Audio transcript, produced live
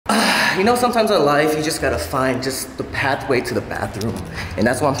You know, sometimes in life, you just gotta find just the pathway to the bathroom. And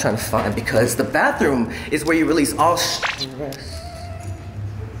that's what I'm trying to find, because the bathroom is where you release all stress.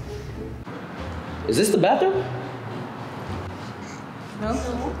 Is this the bathroom?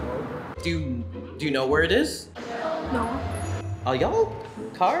 No. Do you know where it is? No. Are y'all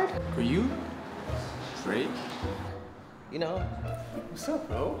KARD? Are you? Drake? You know. What's up,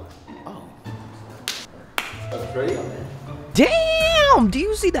 bro? Oh. That's Drake? Damn! Do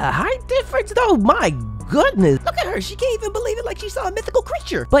you see the height difference though? My goodness! Look at her, she can't even believe it like she saw a mythical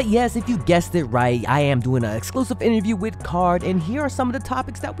creature. But yes, if you guessed it right, I am doing an exclusive interview with KARD, and here are some of the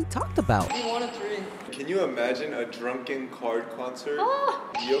topics that we talked about. Can you imagine a drunken KARD concert?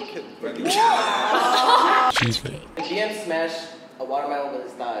 DM smash a watermelon with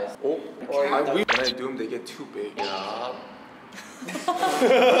his thighs. Oh, when I do them, they get too big.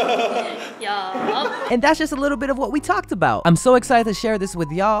 Yeah. And that's just a little bit of what we talked about. I'm so excited to share this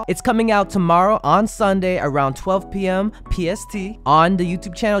with y'all. It's coming out tomorrow on Sunday around 12 p.m. PST on the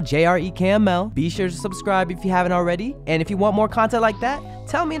YouTube channel JREAMERS. Be sure to subscribe if you haven't already. And if you want more content like that,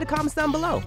 tell me in the comments down below.